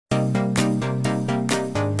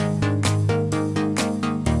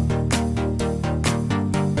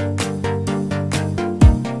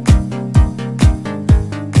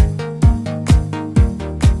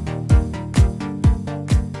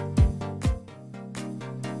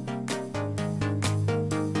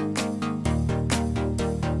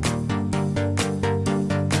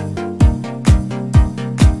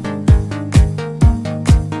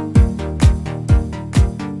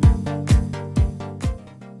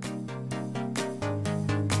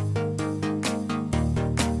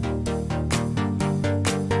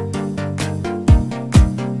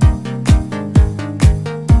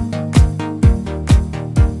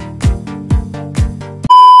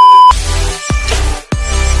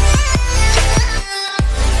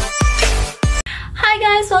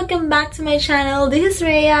welcome back to my channel. This is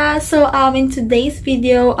Rhea. So, in today's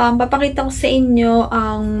video, papakita ko sa inyo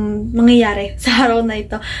ang mangyayari sa araw na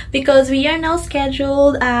ito because we are now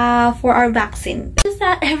scheduled for our vaccine. Just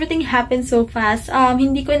that everything happened so fast.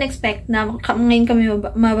 Hindi ko in-expect na ngayon kami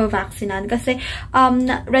mabavaksinan kasi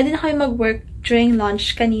ready na kami mag-work during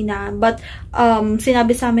lunch kanina, but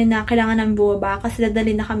sinabi sa amin na kailangan namin bumaba kasi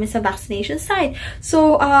dadali na kami sa vaccination site.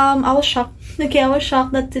 So, I was shocked. Okay, I was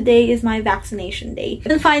shocked that today is my vaccination day.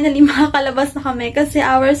 And finally, makakalabas na kami kasi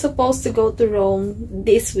I was supposed to go to Rome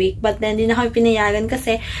this week, but then di na kami pinayagan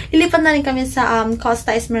kasi lilipat na rin kami sa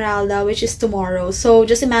Costa Smeralda, which is tomorrow. So,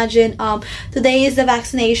 just imagine, today is the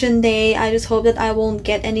vaccination day. I just hope that I won't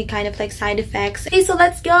get any kind of like side effects. Okay, so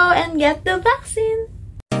let's go and get the vaccine.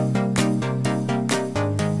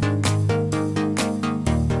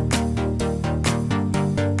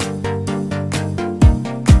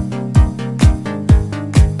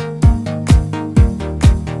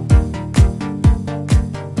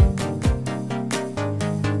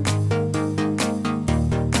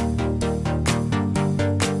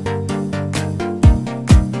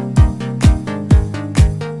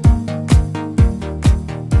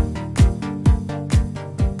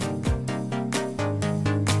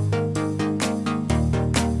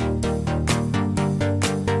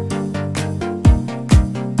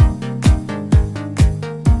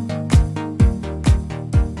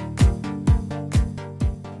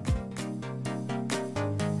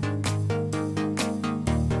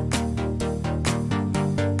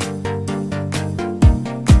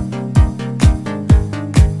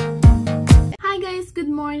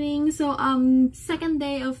 So, second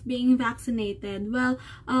day of being vaccinated. Well,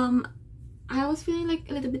 I was feeling like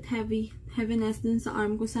a little bit heaviness dun sa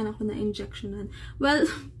arm ko saan ako na-injectionan. Well,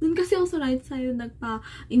 dun kasi ako sa right side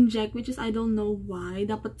nagpa-inject, which is I don't know why.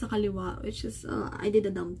 Dapat sa kaliwa, which is I did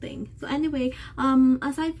a dumb thing. So anyway,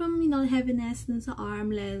 aside from, you know, heaviness dun sa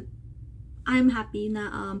arm, I'm happy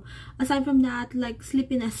na, aside from that, like,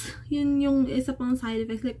 sleepiness, yun yung isa pang side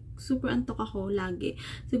effects, like, super antok ako lagi.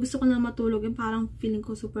 So, gusto ko na matulog, and parang feeling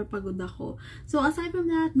ko super pagod ako. So, aside from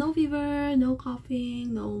that, no fever, no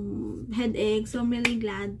coughing, no headache, so I'm really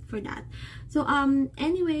glad for that. So,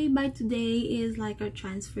 anyway, by today is like our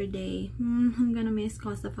transfer day. I'm gonna miss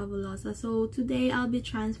Costa Favolosa. So, today, I'll be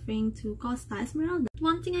transferring to Costa Smeralda.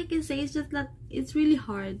 One thing I can say is just that it's really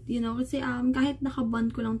hard, you know, kasi kahit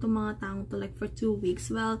nakabond ko lang itong mga taong to like for 2 weeks,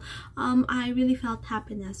 well, I really felt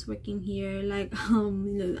happiness working here, like,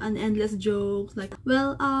 you know, an endless jokes, like,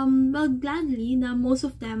 well, gladly na most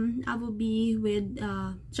of them I will be with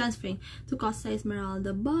transferring to Costa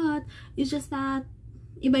Smeralda, but it's just that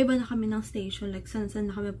iba-iba na kami ng station, like saan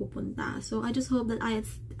na kami pupunta. So I just hope that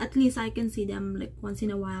at least I can see them like once in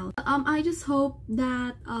a while. I just hope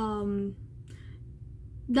that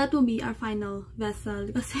that will be our final vessel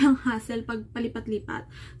kasi ang hassle pag palipat-lipat.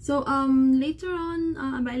 So, later on,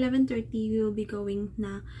 by 11:30, we will be going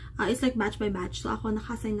na, it's like batch by batch. So, ako,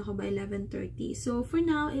 nakasign ako by 11:30. So, for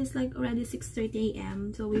now, it's like already 6:30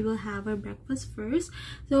 a.m. So, we will have our breakfast first.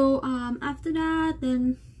 So, after that,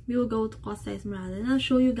 then we will go to Costa Smeralda. And I'll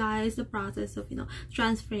show you guys the process of, you know,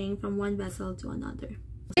 transferring from one vessel to another.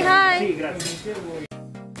 Say hi!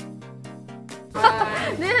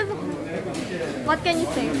 What can you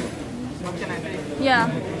say? What can I say? Yeah.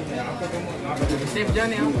 Safe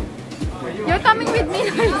journey, huh? You're coming with me.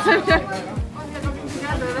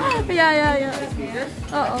 Yeah.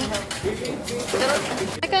 Oo.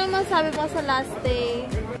 Ano naman sabi mo sa last day?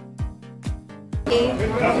 Okay.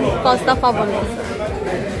 Costa Favolosa.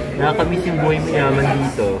 Nakakamiss yung buhay mayaman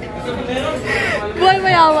dito. Buhay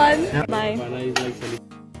mayaman? Bye.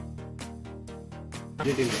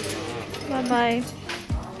 Bye-bye.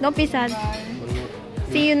 Don't be sad.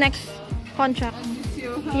 See you next contract.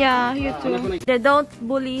 Yeah, you too. They don't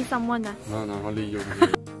bully someone. No, only you.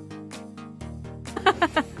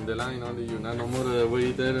 In the line, only you. No more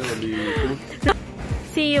waiter, only you.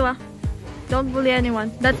 See you. Don't bully anyone.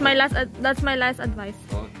 That's my last advice.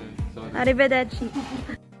 Okay, sorry. Arrivederci.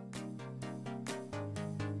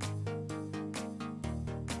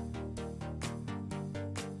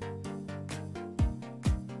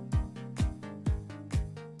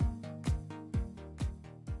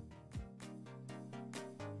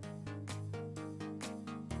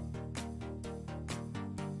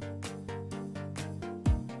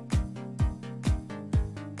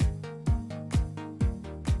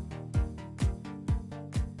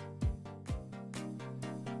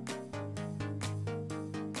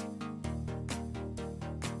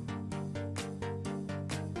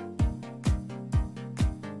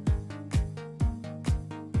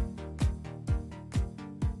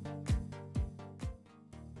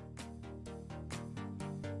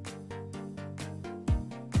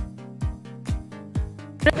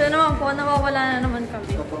 Ito naman po, nawawala na naman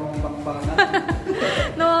kami.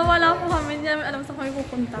 Nawawala po kami. Hindi namin alam saan kami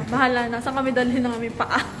pupunta. Bahala na. Saan kami dalhin ng aming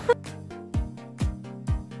paa.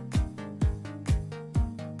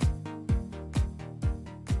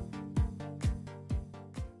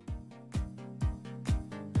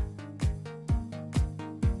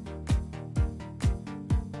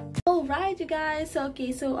 Alright, you guys.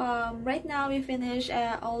 Okay, so right now we finished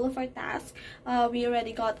all of our tasks. We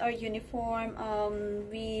already got our uniform.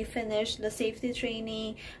 We finished the safety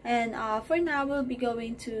training, and for now we'll be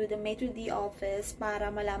going to the Maitre D office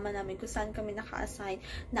para malaman namin kung saan kami naka-assign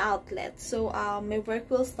na outlet. So my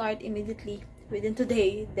work will start immediately within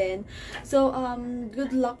today. Then, so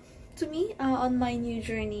good luck to me on my new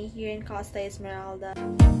journey here in Costa Smeralda.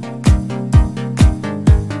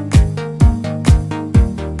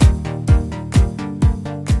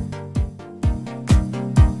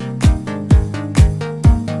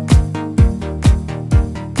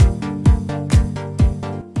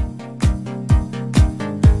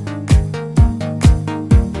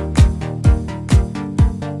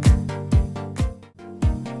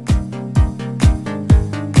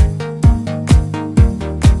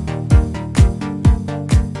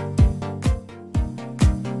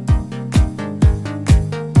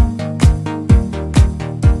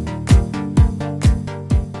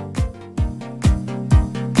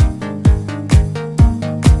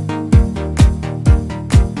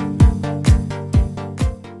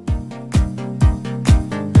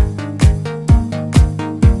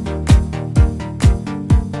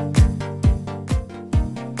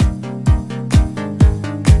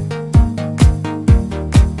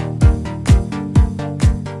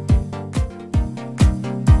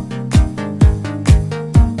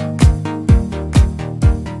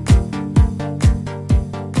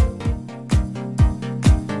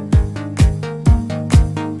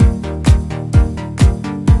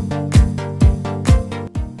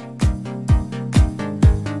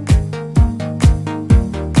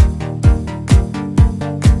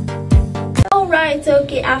 So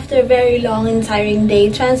okay, after a very long and tiring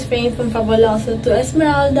day transferring from Favolosa to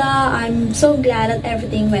Esmeralda, I'm so glad that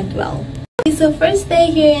everything went well. Okay, so first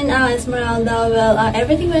day here in Esmeralda, well,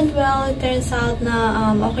 everything went well. It turns out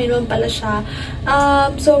na okay naman pala siya.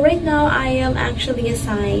 So right now, I am actually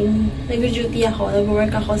assigned, nag-duty ako,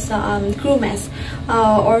 nag-work ako sa crew mess,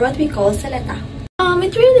 or what we call saleta.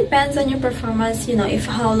 It really depends on your performance, you know, if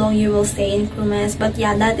how long you will stay in crew mess. But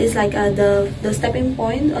yeah, that is like the stepping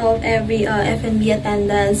point of every F&B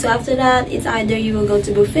attendant. So after that, it's either you will go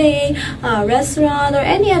to buffet, restaurant, or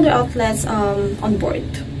any other outlets on board.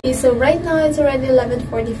 Okay, so right now it's already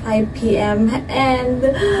 11:45 p.m. and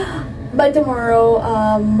by tomorrow,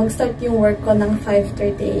 mag-start yung work ko ng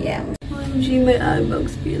 5:30 a.m. OMG, my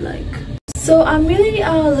eyebags be like. So I'm really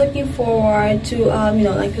looking forward to you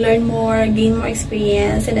know, like learn more, gain more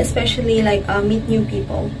experience, and especially like meet new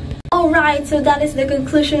people. Alright, so that is the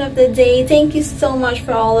conclusion of the day. Thank you so much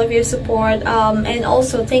for all of your support, and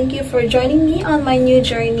also thank you for joining me on my new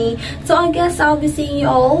journey. So I guess I'll be seeing you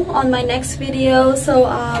all on my next video. So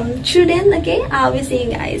tune in, okay? I'll be seeing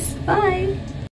you guys. Bye!